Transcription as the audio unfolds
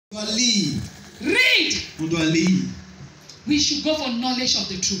On doit lire. Read. On doit lire. We should go for knowledge of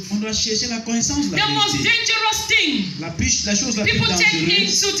the truth. On doit chercher la connaissance de la The most vérité. dangerous thing La chose la plus people take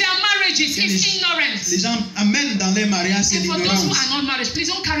dangereuse, into their marriages is ignorance. les gens amènent dans les mariages, c'est And for those who l'ignorance. are not married, please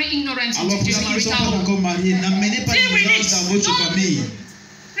don't carry ignorance Alors into pour your ceux qui ne sont marital pas home. encore mariés, n'amenez pas Deal with l'ignorance it. dans votre Don't- famille.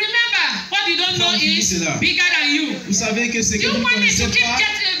 Remember, what you don't know Faites is cela. bigger than you. Vous savez que ce Do que you vous ne want it connaissez to keep pas,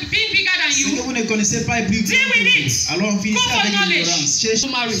 being bigger than ce que you? vous ne connaissez pas est plus grand Deal que with vous. it. Alors Go finissez for avec knowledge. l'ignorance. Cherchez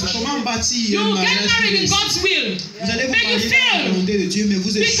Marriage. comment bâtir You un get mariage married in réussi. God's will Vous allez vous But you marier dans la fail. volonté de Dieu, mais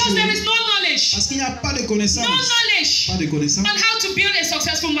vous because there is échouez. no knowledge. Parce qu'il n'y a pas de connaissance. No knowledge Pas de connaissance. on how to build a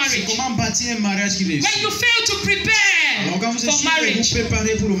successful C'est marriage. comment bâtir un mariage qui réussit. When you fail to Alors prepare quand vous for essayez de marriage, vous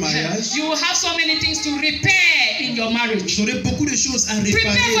préparer pour le mariage, you will have so many things to repair in your marriage. vous aurez beaucoup de choses à réparer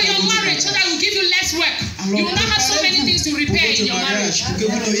Prepare for dans your votre marriage so mariage. that will give you less work. Alors You will not have so many things to préparez-vous pour repair in votre your marriage. mariage, pour que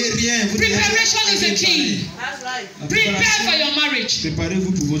vous n'ayez rien. Vous n'ayez rien Preparation à is the réparer. key. That's right. La Prepare préparation, for your marriage.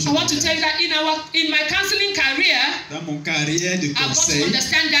 préparez-vous pour votre I want to mariage. tell you that in my counseling career, Dans mon carrière de I've got to conseil,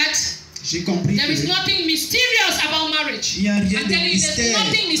 understand that j'ai compris there is que nothing mysterious about marriage. il n'y a rien I'm de telling you, there's mystère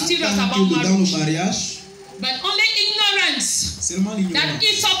nothing mysterious en tant about que dans le marriage. mariage. But only ignorance Seulement that l'ignorance.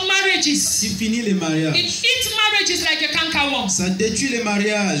 eats up marriages. Qui finit les It mariages. eats marriages like a cankerworm. Ça détruit les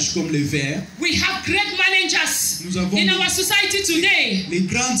mariages comme le ver. We have great managers Nous avons in our society today les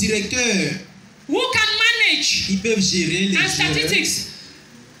grands directeurs who can manage. qui peuvent gérer les And géreurs. statistics,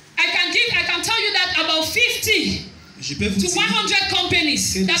 I can tell you that about 50 Je peux vous to dire 100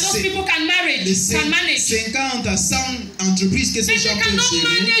 companies que that those c'est- people can manage. 50 à 100 entreprises que But ces they gens peuvent cannot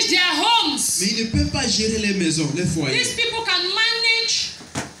gérer, manage their homes. mais ils ne peuvent pas gérer les maisons, les foyers. These people can manage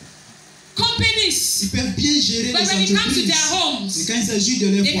companies. Ils peuvent bien gérer But les when it comes to entreprises. their homes, Mais quand il s'agit de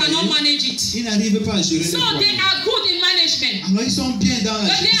leurs they cannot foyers, manage it. ils n'arrivent pas à gérer les So foyers. they are good in management, Alors ils sont bien dans la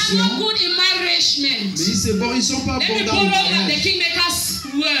but they are gestion, not good in management. mais c'est bon, ils sont pas Let bons me dans le borrow the mariage. Kingmaker's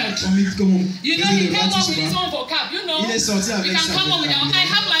word. Comme on You know, faisait he le came up with his baptême. own vocab. You know, Il est sorti you avec can sa come up with your own. I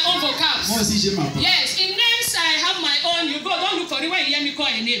have my own vocab. Moi aussi j'ai ma part. Yes, in names I have my own. You go, don't look for it when you hear me call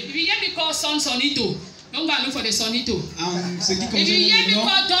a name. If you hear me call son Sonito, don't go and look for the Sonito. En ce qui If concerne you hear le me nom,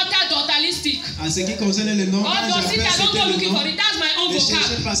 call daughter, daughtalistic, en ce qui concerne le nom, or quand Dosita, j'appelle don't go c'était looking le for nom, it. That's my own ne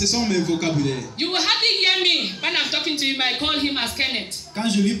cherchez vocab. pas, ce sont mes vocabulaires. You will hardly hear me when I'm talking to him. I call him as Kenneth. Quand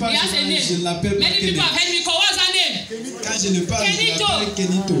je lui parle, He has a name. je l'appelle pas Many people Kenito. have heard me call. What's her name? Quand je le parle, je Kenito. l'appelle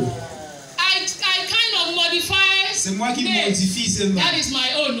Kenito. I kind of modify. C'est moi qui name. modifie seulement. That is my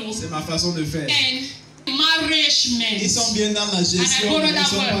own. No? C'est ma façon de faire. And management. Ils sont bien dans la And I gestion, borrow mais ils ne that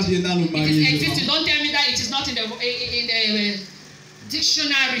sont pas word. bien dans le It is mariage. existing. Don't tell me that it is not in the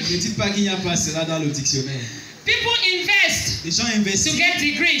dictionary. Ne dites pas qu'il n'y a pas cela dans le dictionnaire. People invest Les gens to investissent get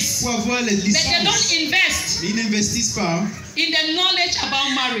degrees, pour avoir les but they don't licences, invest mais ils n'investissent pas in the knowledge about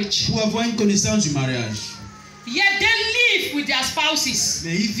marriage. pour avoir une connaissance du mariage. Yet they live with their spouses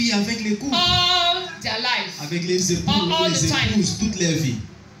Mais ils vivent avec les couples, all their life. avec les époux, all les the time. épouses, toute leur vie.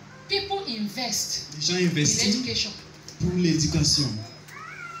 People invest Les gens in investissent education. pour l'éducation.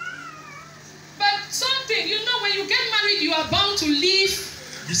 But something, you know, when you get married, you are bound to live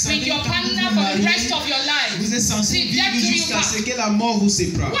Vous savez, with your quand vous partner vous for the mariez, rest of your life. vous êtes censé See, vivre that do you jusqu'à back. ce que la mort vous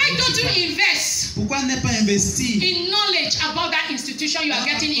sépare. Why don't you invest Pourquoi ne pas investir in knowledge about that institution you are dans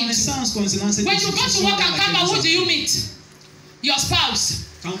getting la into? connaissance concernant cette When you go to institution work dans and come laquelle back, vous who do êtes? you meet? Your spouse.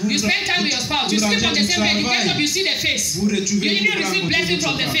 Quand vous You spend time with your spouse. You sleep on the same bed. You get up, you see the face. vous You retrouvez even receive blessing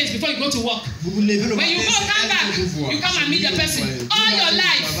from the face before you go to work. Vous vous levez le When you matin, go, c'est come elle back. que vous voit. You come and meet the person. Tout All le your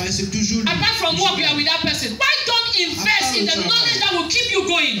life. travail, c'est toujours lui. Apart from work, you are with that person. Why don't invest in the knowledge that will keep you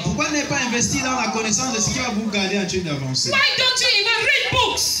going? Pourquoi ne pas investir dans la connaissance de ce qui va vous garder en train d'avancer? Why don't you even read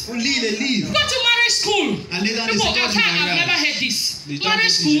books? Vous lisez les livres. Go to marriage school. Allez dans les People, écoles du I've never mariage. heard this. Les gens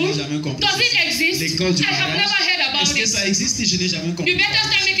Marriage disent, je school, n'ai jamais compris. does it exist? L'école du I have mariage. never heard about Est-ce que it. ça existe? Je n'ai jamais You compris. better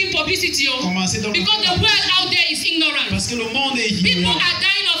start making publicity, oh. Commencez donc. Because the world out there is ignorant. Parce que le monde est People ignorant. are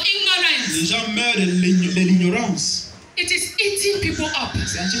dying of ignorance. Les gens meurent de l'ignorance. It is eating people up.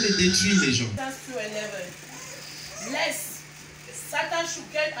 C'est en train de détruire les gens. That's 2:11. Lest Satan should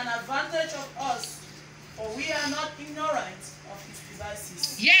get an advantage of us, for we are not ignorant of his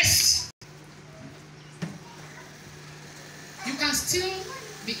devices. Yes. You can still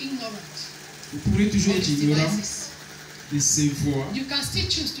be ignorant Vous pourrez toujours of être his ignorant devices. de ses voies. You can still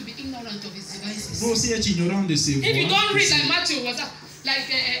choose to be ignorant of his Vous devices. pouvez aussi être ignorant de ses voies. If you don't read like Matthew was like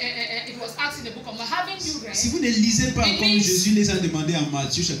it was asked in the book of Mark, haven't you read? Si vous ne lisez pas It comme means- Jésus les a demandé en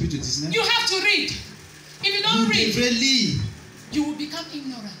Matthieu chapitre 19, You have to read. If you don't vous read, devrez lire. you will become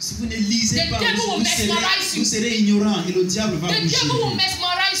ignorant. Si vous ne lisez The pas, devil will mesmerize you. vous serez ignorant et le diable va The vous devil will gêner.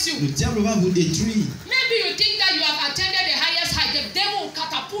 mesmerize you. Le diable va vous détruire. Maybe you think that you have attended the highest height. The devil will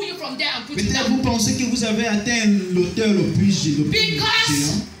catapult you from there and put you Peut-être down. vous pensez que vous avez atteint l'auteur le plus géant.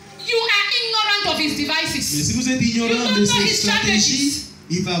 Mais si vous êtes ignorant de ses stratégies,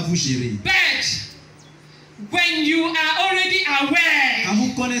 il va vous gérer. But when you are already aware, Quand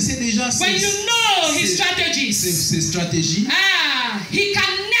vous connaissez déjà when you know his strategies, ses stratégies, he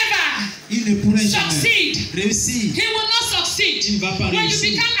can never il ne pourrait jamais succeed. réussir. He will not succeed. Il ne va pas When you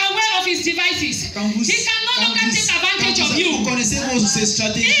réussir. become aware of his devices, Quand vous, he can no longer take advantage of vous you. connaissez ses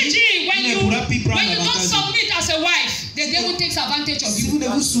stratégies, E.g., il ne pourra plus prendre when you don't avantage. submit as a wife, the devil takes advantage of Si you. vous ne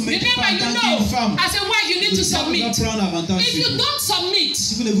vous soumettez Remember, pas en you tant know, qu'une femme, as a wife, you need to le diable submit. va prendre avantage If sur you vous. don't submit,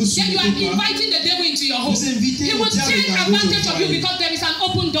 Si vous ne vous then you are soumettez pas, inviting the devil into your home. vous invitez He le will diable take dans votre advantage of you foyer. because there is an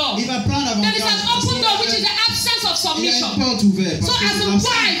open door. Il va prendre There is avantage. an open door which is the absence of Il y a une submission. porte ouverte. So Parce que as c'est a l'absence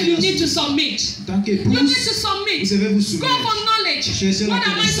wife, de you la need to soumission. submit. En tant You qu'épouse, need to vous submit. devez vous Go soumettre. for knowledge. Cherchez la What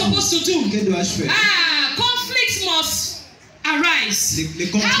am I supposed to do? Que dois-je faire? Conflicts must arise. Les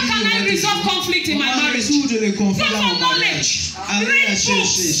How conflits can I doivent resolve toujours- conflict in my Comment marriage? résoudre les conflits Go dans for mon mariage? Allez la Read chercher.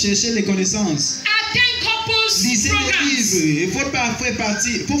 books. Cherchez les connaissances. Attend couples Lisez les programs. livres.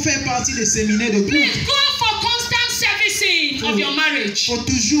 Il faut faire partie des séminaires de Please couple. go for constant servicing of your marriage. Il faut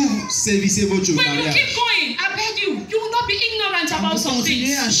toujours servir votre When you mariage. keep going, I beg you, you will not be ignorant Quand about vous some continuez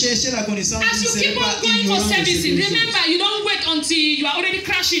things. à chercher la connaissance, As vous you ne serez keep pas on going for ignorant de servicing, ces choses. remember, you don't wait until you are already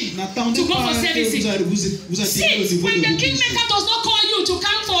crashing N'attendez to go pas for que servicing. vous atteigniez au See, niveau when de the vos kingmaker does not call you to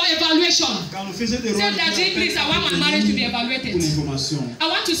come for evaluation, Quand vous faites des say rôles, that please, I want my marriage to be pour evaluated. l'information. I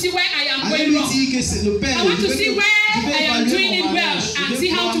want to see where I am Allez going lui wrong. dire que c'est le Père. I want je to vais see que- where je vais I am évaluer doing mon it well mariage. Je and vais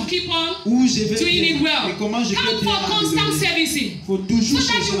see how voir to keep on où je vais doing it bien well. et comment je Come peux bien for constant améliorer. servicing. Il faut toujours So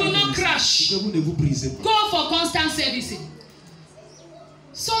that chercher you will la not connaissance, crash. que vous ne vous brisez pas. Go for constant servicing.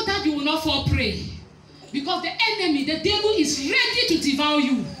 So that you will not fall prey. Because the enemy, the devil, is ready to devour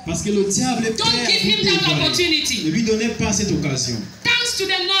you. Parce que le diable est Don't prêt à give him vous that dévorer. opportunity. Ne lui donnez pas cette occasion. Thanks to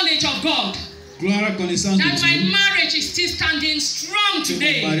the knowledge of God, Gloire à la connaissance de that my Dieu. marriage is still standing strong Que mon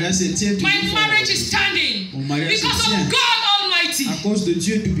today. mariage se tient toujours My fort. marriage is standing Mon mariage se because tient of God Almighty. à cause de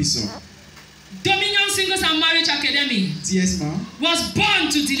Dieu Tout-Puissant. Dominion Singles and Marriage Academy Tièsement, was born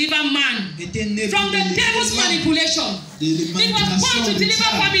to deliver man était né from the devil's manipulation. It was born to deliver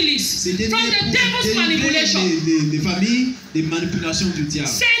families C'était from né the pour devil's manipulation. délivrer les familles des manipulations du diable.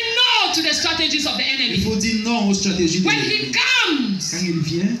 Say no to the strategies of the Il enemy. faut dire non aux stratégies de When l'ennemi. he comes, Quand il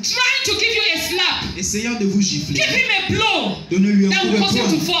vient, trying to give you a slap, essayant de vous gifler, give him a blow donnez-lui un that coup will de cause him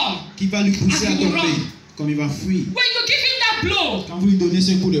to poing fall. qui va lui pousser And à he will tomber, run. comme il va fuir. When you give him that blow, Quand vous lui donnez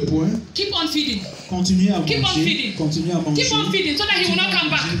ce coup de poing, keep on feeding. continuez à Keep on manger, feeding. continuez à manger. Keep on feeding so that he will not come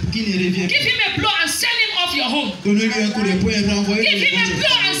back. Pour qu'il ne revienne Give pas. him a blow and send him off your home. Donnez-lui un coup de poing et renvoyez-le Give him dans a votre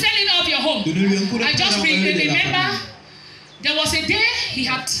blow and famille. send him off your home. Donnez-lui un coup de I poing et just renvoyez-le de la remember famille. there was a day he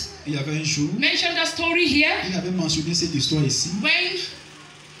had Il y avait un jour, mentioned that story here il avait mentionné cette histoire ici. when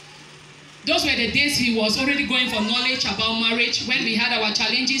those were the days he was already going for knowledge about marriage when we had our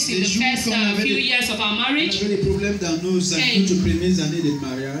challenges in Les the jours first qu'on avait few des- years of our On marriage. avait des problèmes dans nos Hey. toutes premières années de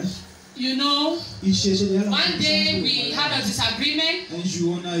mariage. You know, Il cherchait déjà la one day connaissance we du had a mariage. disagreement. Un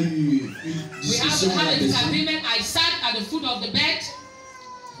jour, on a eu une We discussion à had la a maison. disagreement. I sat at the foot of the bed.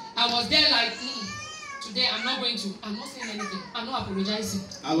 I was there like, today I'm not going to. I'm not saying anything. I'm not apologizing.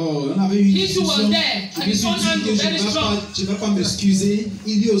 Alors, on avait eu une He too was discussion. there, Je and me his suis own hand dit que was je very ne strong. vais pas m'excuser.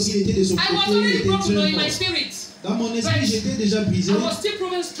 Il lui aussi était de son I was côté. Il already était broken in très my fort. spirit. Dans mon esprit, j'étais déjà brisé, I was still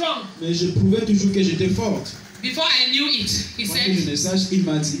proving strong. mais je prouvais toujours que j'étais forte. Before I knew it, he Quand il said, le message, il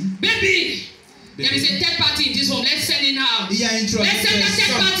m'a dit, baby, there is a third party in this home. Let's send it out. il y a une troisième Let's send the third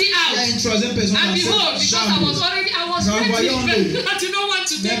personne. party Il y a out. une troisième personne And dans behold, cette because I chambre. was ready, Renvoyons-le. I did not want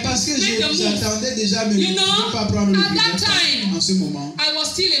to Mais parce que make the move. j'attendais déjà, mais je You ne know, pouvais pas prendre le at that premier time, pas. En ce moment, I was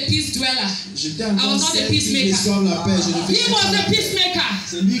still a peace dweller. j'étais I encore was not a celle qui peacemaker. reçoit la paix. Je ne He faisais was pas la a paix. peacemaker.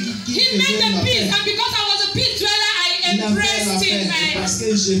 C'est lui qui He made faisait the la peace, paix. and because I was a peace dweller, I Il a fait la embraced paix. him. Et parce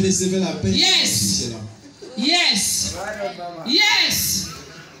que je recevais la paix, Yes. je suis là. Yes. Yes.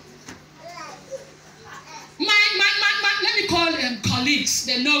 Let me call colleagues.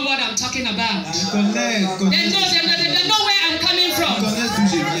 They know what I'm talking about. Je connais, They know where I'm coming je from. connais d'où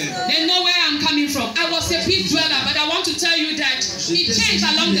je viens. They know where I'm coming from. I was a peace dweller, but I want to tell you that it changed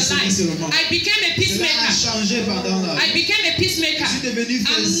along the line. I became a Cela a peacemaker. changé pendant la I became a peacemaker. Je suis devenu I'm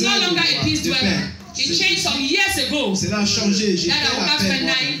faiseur no longer a peace de dweller. paix. It changed some years ago. Cela a changé. J'ai That fait I will la ask paix when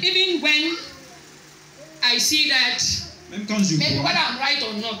moi-même. even when I see that Même quand je maybe vois, whether I'm right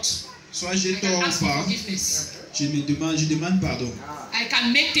or not, soit j'ai I can tort ask ou for pas, forgiveness. je demande pardon. I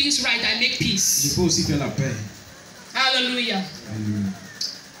can make things right. I make Je peace. peux aussi faire la paix. Hallelujah. Alléluia.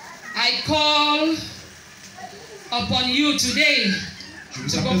 I call upon you today Je vous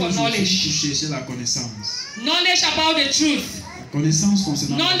to go appelle for aujourd'hui knowledge. pour chercher la connaissance. Knowledge about the truth. La connaissance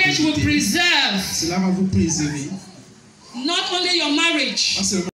concernant la Knowledge will vérité. preserve Cela va vous préserver. not only your marriage, Pas seulement